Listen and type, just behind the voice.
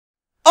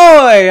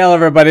Hello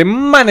everybody,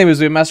 my name is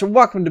Master.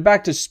 Welcome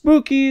back to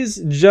Spooky's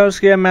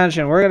Jumpscare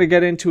Mansion. We're gonna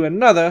get into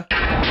another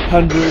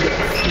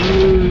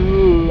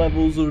 100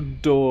 levels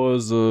of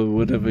doors or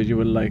whatever you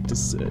would like to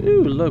say.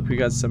 Ooh, look, we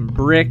got some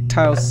brick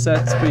tile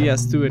sets, but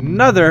yes, do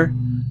another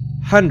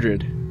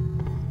 100.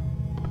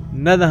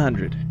 Another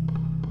 100.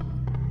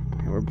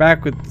 And we're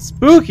back with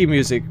spooky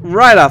music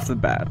right off the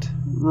bat.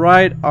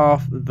 Right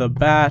off the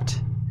bat.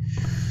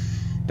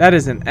 That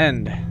is an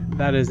end.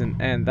 That is an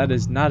end. That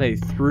is not a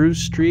through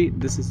street.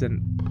 This is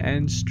an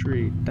end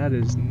street. That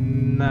is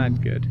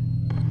not good.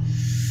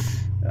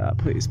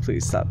 Please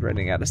stop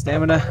running out of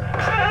stamina.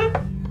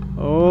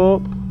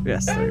 Oh,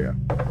 yes, there you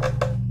go.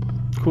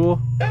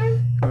 Cool.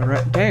 Going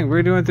right. Dang,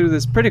 we're doing through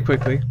this pretty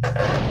quickly.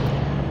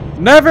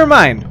 Never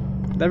mind.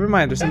 Never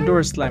mind. There's some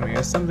doors slamming.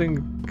 There's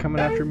something coming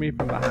after me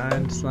from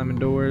behind, slamming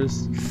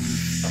doors.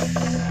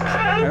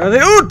 Are they?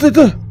 Oh,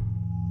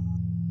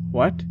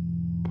 what?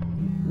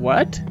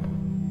 What?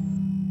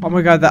 Oh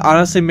my god, that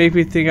honestly made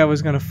me think I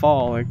was gonna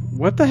fall. Like,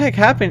 what the heck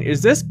happened?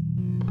 Is this...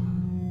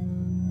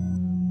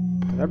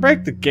 Did I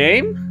break the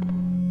game?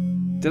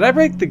 Did I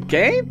break the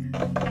game?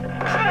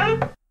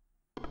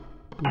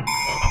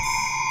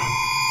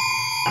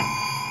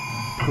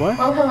 What?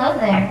 Well, hello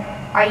there.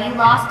 Are you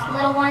lost,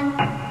 little one?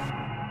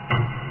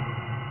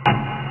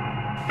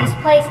 This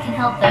place can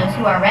help those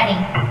who are ready,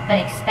 but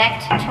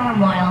expect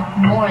turmoil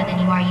more than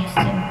you are used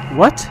to.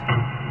 What?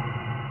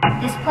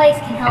 This place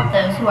can help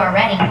those who are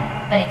ready,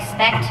 but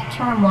expect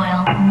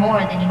turmoil more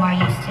than you are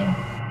used to.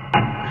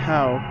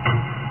 How?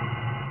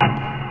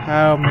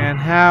 How, man?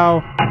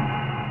 How?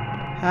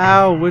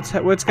 How?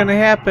 What's gonna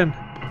happen?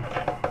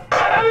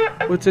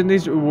 What's in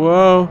these?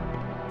 Whoa!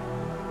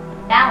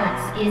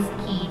 Balance is the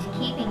key to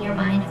keeping your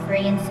mind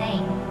free and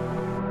sane.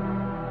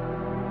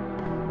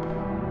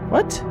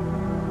 What?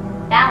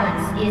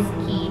 Balance is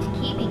the key to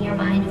keeping your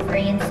mind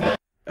free and sane.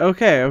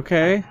 Okay,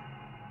 okay.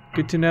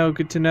 Good to know.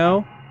 Good to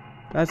know.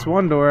 That's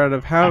one door out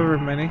of however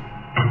many.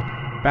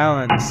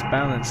 Balance,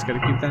 balance.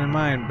 Gotta keep that in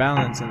mind.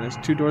 Balance. And there's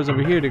two doors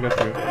over here to go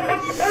through.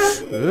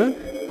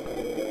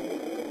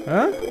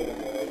 Huh?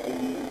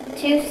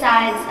 Two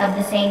sides of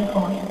the same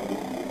coin.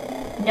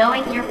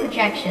 Knowing your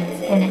projections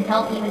can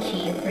help you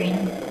achieve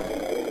freedom.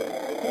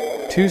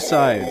 Two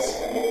sides.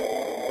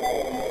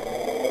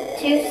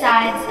 Two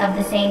sides of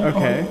the same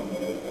Okay. coin.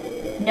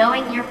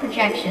 Knowing your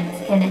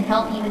projections can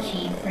help you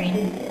achieve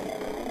freedom.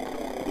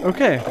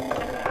 Okay.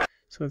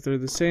 So if they're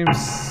the same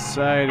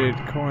sided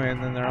coin,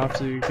 then they're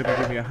obviously gonna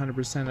give you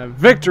 100% of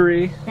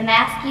victory. The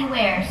mask you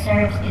wear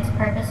serves its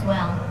purpose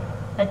well,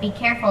 but be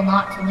careful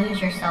not to lose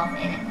yourself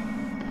in it.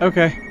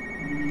 Okay.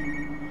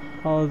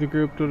 Follow the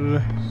group.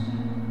 Okay.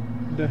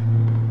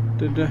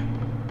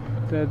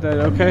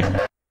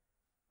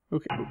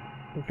 Okay.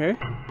 Okay.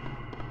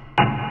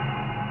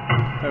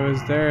 That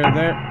was there.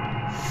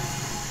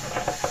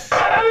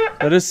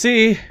 Let us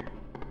see.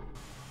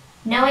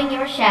 Knowing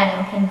your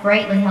shadow can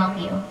greatly help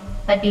you,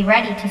 but be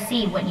ready to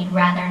see what you'd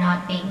rather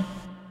not be.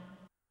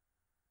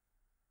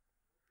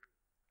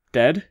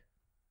 Dead?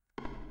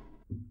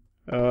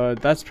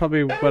 That's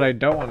probably what I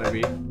don't want to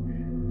be.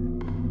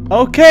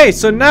 Okay,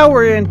 so now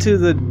we're into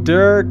the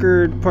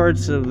darker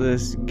parts of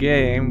this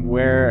game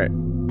where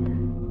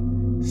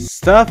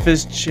stuff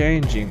is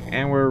changing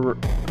and we're...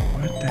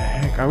 What the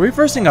heck? Are we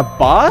versing a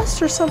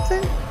boss or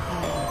something?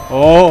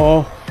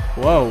 Oh,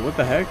 whoa, what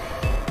the heck?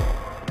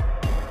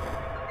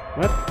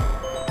 What?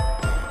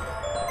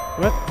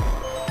 What?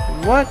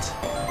 What?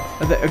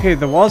 Okay,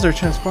 the walls are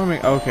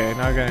transforming. Okay,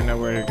 now I gotta know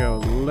where to go.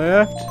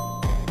 Left?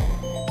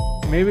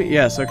 Maybe?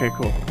 Yes, okay,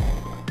 cool.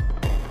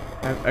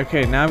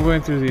 Okay, now I'm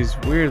going through these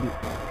weird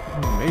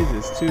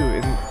mazes too.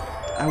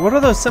 And what are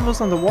those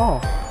symbols on the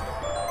wall?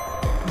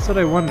 That's what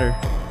I wonder.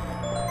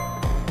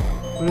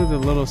 What do the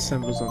little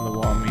symbols on the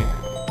wall mean?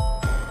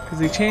 Because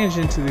they change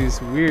into these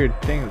weird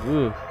things.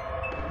 Ooh,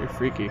 they're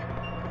freaky.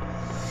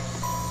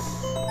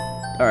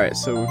 Alright,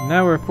 so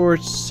now we're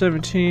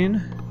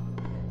 417.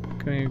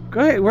 Go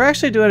ahead. We're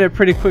actually doing it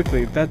pretty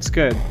quickly. That's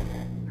good.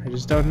 I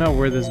just don't know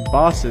where this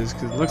boss is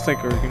because it looks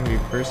like we're going to be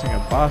versing a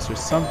boss or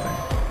something.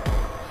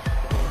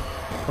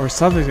 Or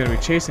something's going to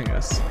be chasing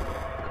us.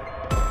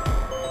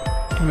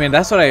 I mean,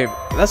 that's what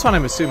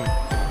I'm assuming.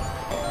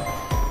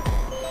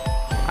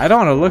 I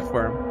don't want to look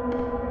for him.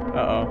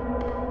 Uh-oh.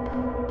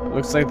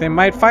 Looks like they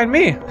might find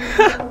me.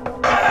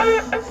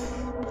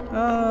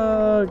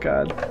 Oh,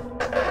 God.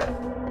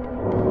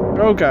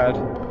 Oh, God.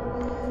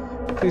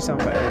 Please don't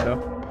find me, though.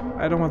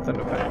 I don't want them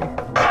to find me.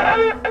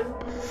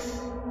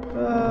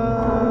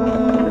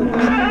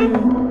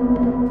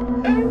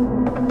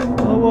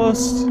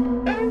 Almost.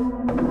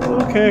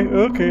 Okay.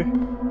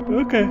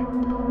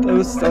 That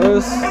was,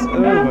 oh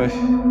boy.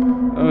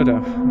 Oh no.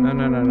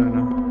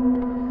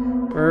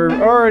 No. We're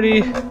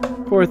already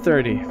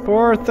 430.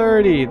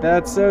 430,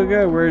 that's so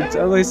good. We're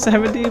only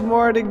 70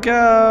 more to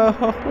go.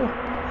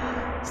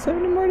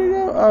 70 more to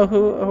go? Oh,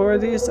 who are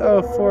these?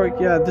 Oh, 4.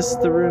 Yeah, this is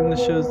the room that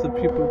shows the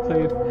people who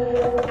played.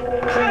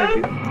 Yeah,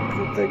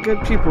 the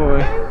good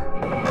people.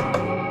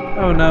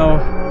 Oh no.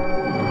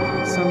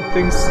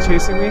 Something's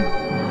chasing me.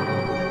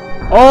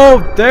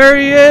 Oh, there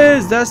he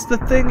is! That's the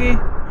thingy.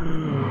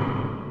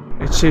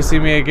 It's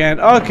chasing me again.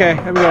 Okay,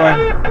 I'm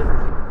going.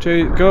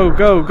 Go,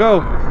 go,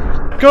 go.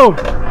 Go!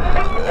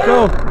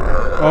 Go!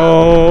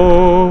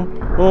 Oh,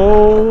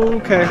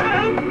 okay.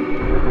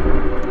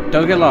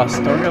 Don't get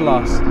lost. Don't get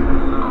lost.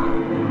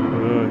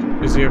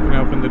 Is he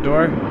gonna open the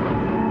door?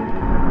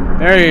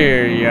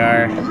 There you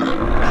are.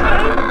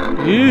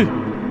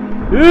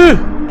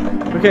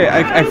 Okay,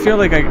 I feel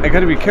like I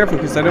gotta be careful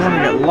because I don't want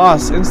to get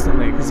lost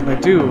instantly. Because if I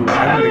do,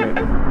 I'm gonna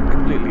get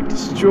completely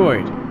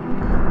destroyed.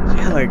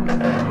 Yeah, like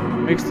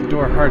makes the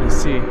door hard to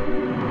see.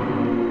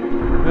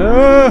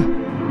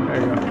 There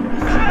you go.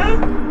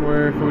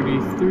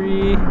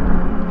 443.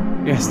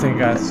 Yes, thank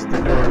God.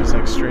 The door is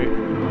like straight.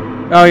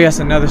 Oh yes,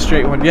 another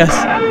straight one. Yes.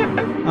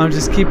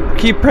 Just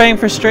keep praying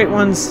for straight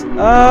ones.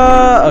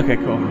 Okay,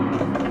 cool.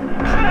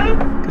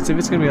 Because if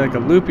it's gonna be like a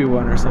loopy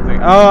one or something,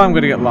 oh, I'm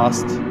gonna get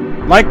lost.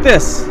 Like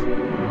this.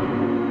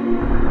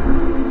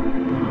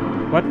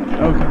 What?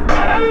 Okay.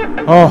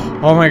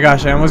 Oh my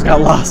gosh, I almost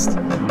got lost.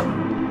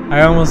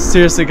 I almost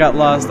seriously got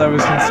lost. That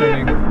was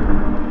concerning.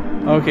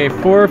 Okay,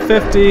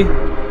 450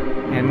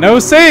 and no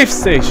safe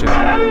station.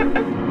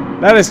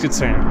 That is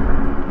concerning.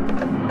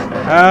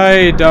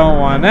 I don't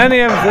want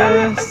any of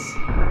this.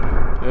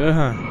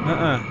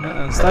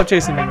 Stop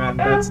chasing me, man.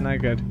 That's not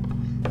good.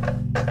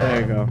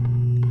 There you go.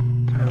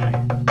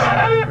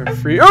 We're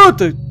free. Oh,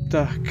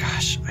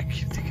 gosh, I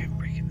keep thinking I'm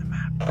breaking the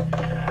map.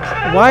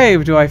 Why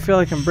do I feel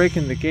like I'm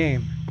breaking the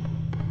game?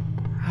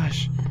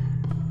 Gosh.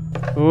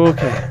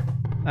 Okay.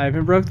 I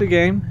haven't broke the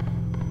game.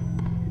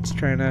 It's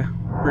trying to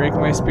break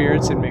my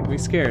spirits and make me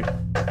scared.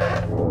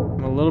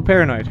 I'm a little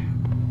paranoid.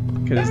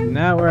 Because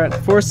now we're at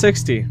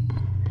 460.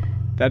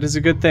 That is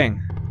a good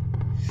thing.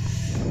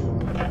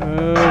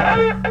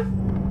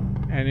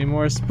 Any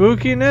more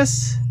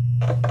spookiness?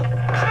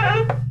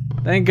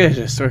 Thank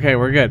goodness. Okay,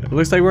 we're good. It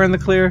looks like we're in the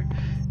clear.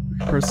 We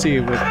can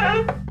proceed with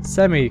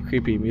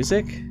semi-creepy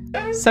music.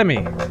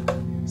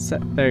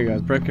 There you go.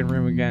 Broken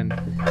room again.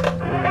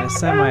 We're in a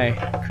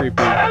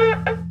semi-creepy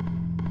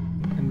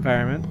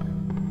environment.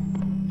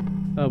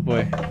 Oh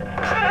boy.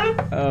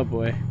 Oh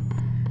boy.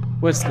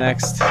 What's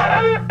next?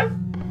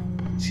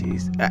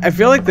 Jeez. I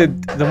feel like the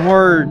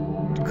more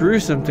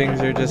gruesome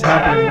things are just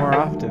happening more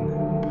often.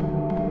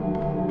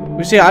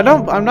 You see,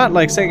 I'm not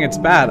like saying it's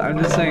bad. I'm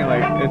just saying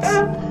like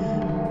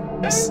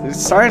it's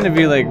starting to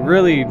be like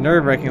really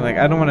nerve-wracking. Like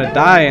I don't want to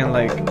die and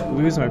like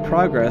lose my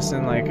progress,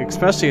 and like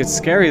especially it's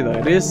scary though.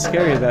 It is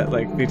scary that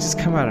like they just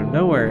come out of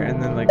nowhere, and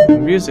then like the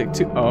music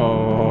too.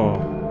 Oh.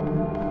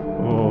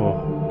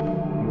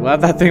 I'm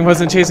glad that thing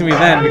wasn't chasing me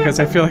then, because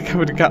I feel like I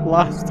would have got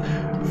lost,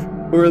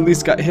 or at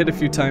least got hit a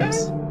few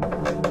times.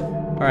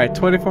 All right,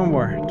 24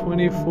 more.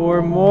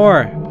 24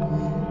 more.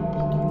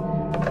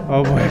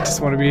 Oh boy, I just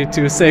want to be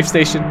to a safe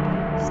station.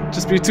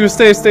 Just be to a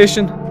safe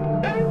station.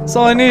 That's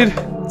all I need.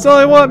 That's all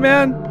I want,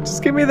 man.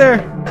 Just get me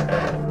there.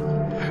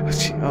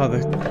 Oh,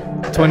 the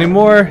 20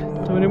 more.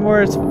 20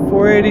 more. It's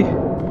 480.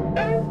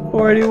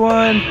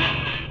 481.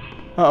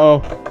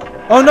 Uh-oh.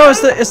 Oh no,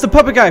 it's the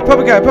puppet guy.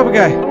 Puppet guy.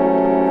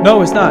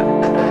 No, it's not.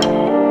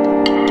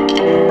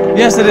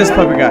 Yes, it is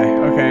puppet guy.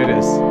 Okay, it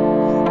is.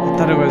 I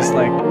thought it was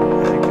like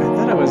I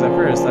thought it was at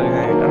first. I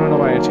don't know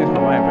why I changed my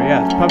mind, but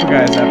yeah, puppet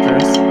guy is at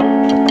first.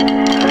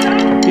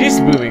 He's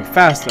moving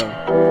fast though.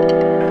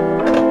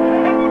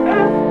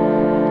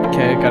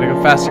 Okay, gotta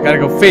go faster, gotta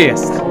go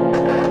fast.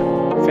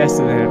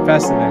 Faster than it.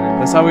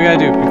 That's all we gotta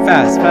do. Be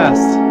fast.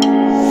 Faster.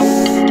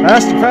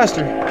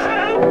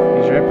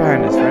 He's right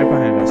behind us,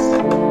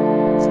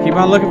 Let's keep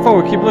on looking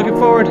forward,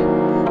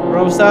 We're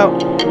almost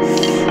out.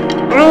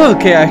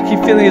 Okay, I keep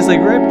feeling it's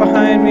like right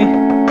behind me.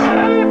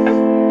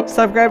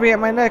 Stop grabbing at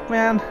my neck,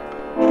 man.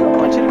 I don't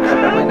want you to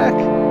grab at my neck.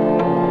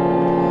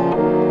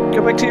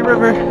 Go back to your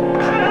river.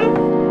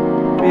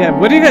 Yeah,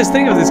 what do you guys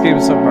think of this game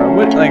so far? Do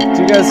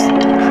you guys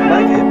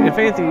like it? If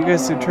anything, you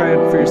guys should try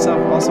it for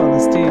yourself also on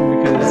Steam,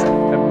 because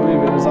I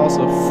believe it is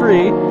also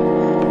free.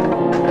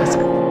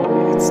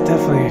 It's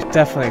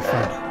definitely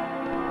fun.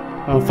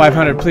 Oh,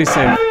 500, please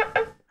save.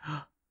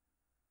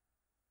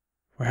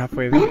 We're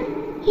halfway there. Well,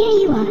 here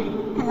you are.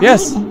 Alive.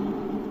 Yes.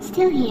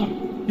 Still here.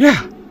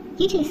 Yeah.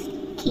 You just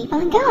keep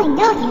on going,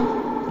 don't you?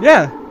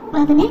 Yeah.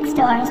 Well, the next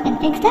door has been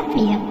fixed up for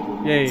you.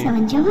 Yay. So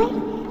enjoy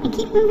and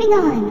keep moving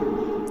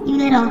on. You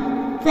little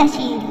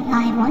fleshy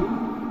live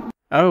one.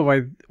 Oh,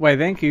 why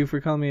thank you for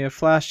calling me a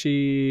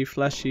flashy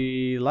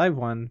live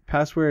one.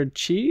 Password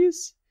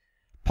cheese?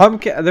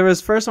 Pumpkin. There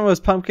was first one was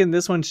pumpkin,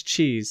 this one's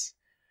cheese.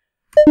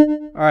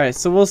 Alright,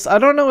 so I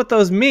don't know what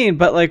those mean,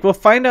 but like we'll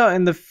find out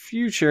in the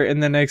future in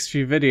the next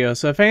few videos.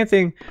 So if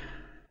anything,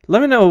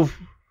 let me know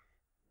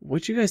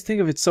what you guys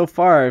think of it so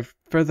far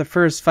for the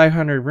first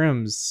 500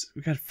 rooms.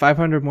 We got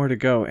 500 more to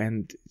go,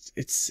 and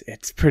it's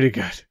pretty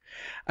good.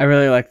 I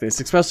really like this,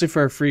 especially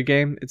for a free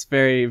game. It's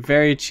very,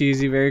 very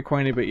cheesy, very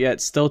corny, but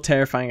yet still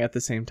terrifying at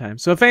the same time.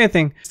 So if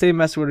anything, stay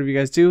messy whatever you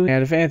guys do.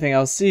 And if anything,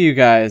 I'll see you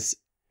guys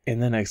in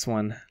the next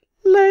one.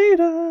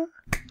 Later.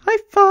 High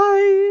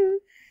five.